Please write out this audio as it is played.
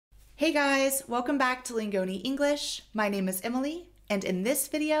Hey guys, welcome back to Lingoni English. My name is Emily, and in this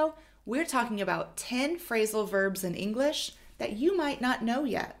video, we're talking about 10 phrasal verbs in English that you might not know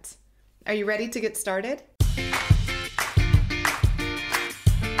yet. Are you ready to get started?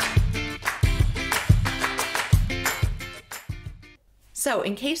 So,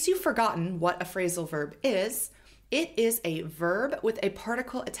 in case you've forgotten what a phrasal verb is, it is a verb with a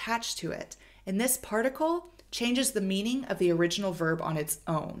particle attached to it, and this particle changes the meaning of the original verb on its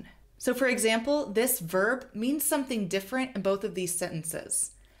own. So for example, this verb means something different in both of these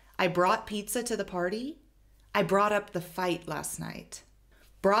sentences. I brought pizza to the party. I brought up the fight last night.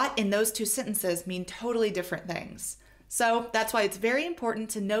 Brought in those two sentences mean totally different things. So that's why it's very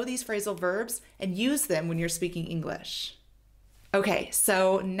important to know these phrasal verbs and use them when you're speaking English. Okay,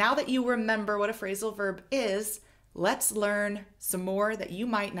 so now that you remember what a phrasal verb is, let's learn some more that you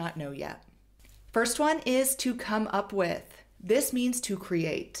might not know yet. First one is to come up with. This means to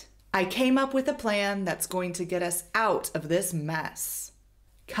create. I came up with a plan that's going to get us out of this mess.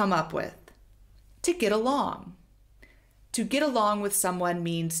 Come up with. To get along. To get along with someone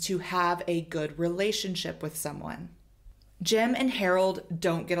means to have a good relationship with someone. Jim and Harold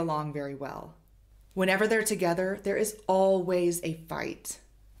don't get along very well. Whenever they're together, there is always a fight.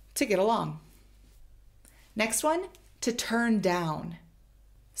 To get along. Next one, to turn down.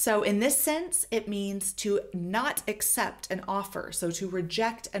 So in this sense, it means to not accept an offer, so to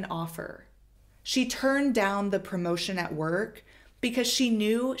reject an offer. She turned down the promotion at work because she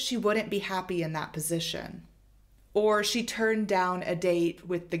knew she wouldn't be happy in that position. Or she turned down a date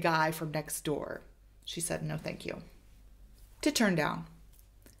with the guy from next door. She said, no, thank you. To turn down.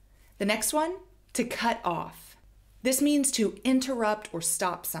 The next one, to cut off. This means to interrupt or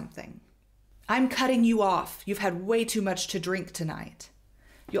stop something. I'm cutting you off. You've had way too much to drink tonight.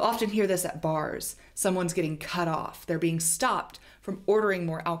 You'll often hear this at bars. Someone's getting cut off. They're being stopped from ordering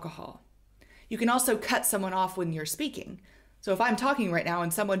more alcohol. You can also cut someone off when you're speaking. So if I'm talking right now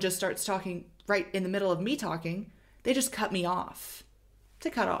and someone just starts talking right in the middle of me talking, they just cut me off. To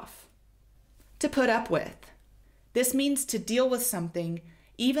cut off. To put up with. This means to deal with something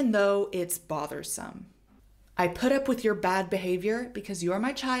even though it's bothersome. I put up with your bad behavior because you are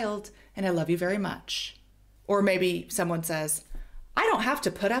my child and I love you very much. Or maybe someone says, I don't have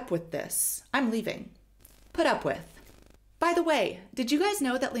to put up with this. I'm leaving. Put up with. By the way, did you guys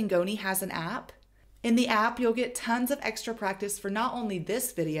know that Lingoni has an app? In the app, you'll get tons of extra practice for not only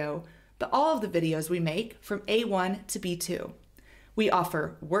this video, but all of the videos we make from A1 to B2. We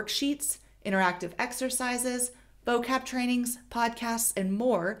offer worksheets, interactive exercises, vocab trainings, podcasts, and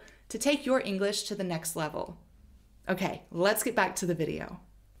more to take your English to the next level. Okay, let's get back to the video.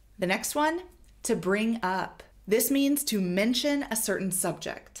 The next one, to bring up. This means to mention a certain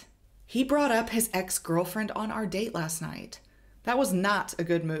subject. He brought up his ex-girlfriend on our date last night. That was not a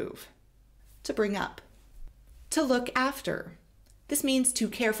good move. To bring up. To look after. This means to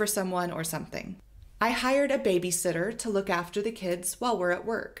care for someone or something. I hired a babysitter to look after the kids while we're at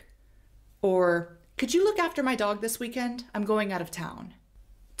work. Or, could you look after my dog this weekend? I'm going out of town.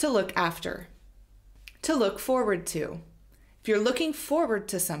 To look after. To look forward to. If you're looking forward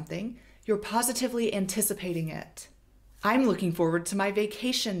to something, you're positively anticipating it. I'm looking forward to my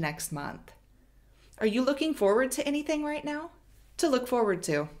vacation next month. Are you looking forward to anything right now? To look forward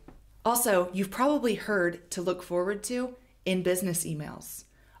to. Also, you've probably heard to look forward to in business emails.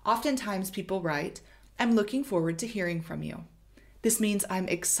 Oftentimes people write, I'm looking forward to hearing from you. This means I'm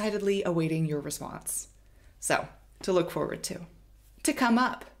excitedly awaiting your response. So, to look forward to. To come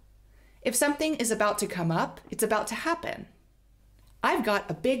up. If something is about to come up, it's about to happen. I've got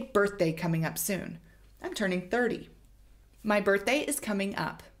a big birthday coming up soon. I'm turning 30. My birthday is coming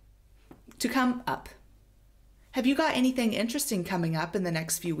up. To come up. Have you got anything interesting coming up in the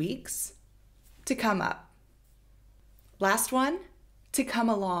next few weeks? To come up. Last one, to come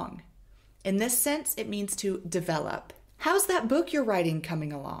along. In this sense, it means to develop. How's that book you're writing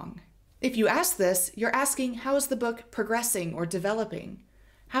coming along? If you ask this, you're asking, how is the book progressing or developing?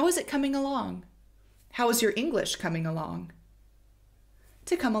 How is it coming along? How is your English coming along?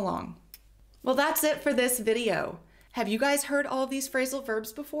 To come along. Well, that's it for this video. Have you guys heard all of these phrasal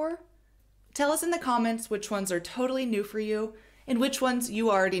verbs before? Tell us in the comments which ones are totally new for you and which ones you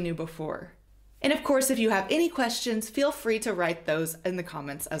already knew before. And of course, if you have any questions, feel free to write those in the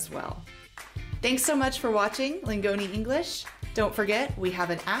comments as well. Thanks so much for watching Lingoni English. Don't forget, we have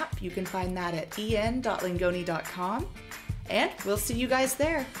an app. You can find that at en.lingoni.com. And we'll see you guys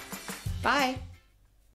there. Bye.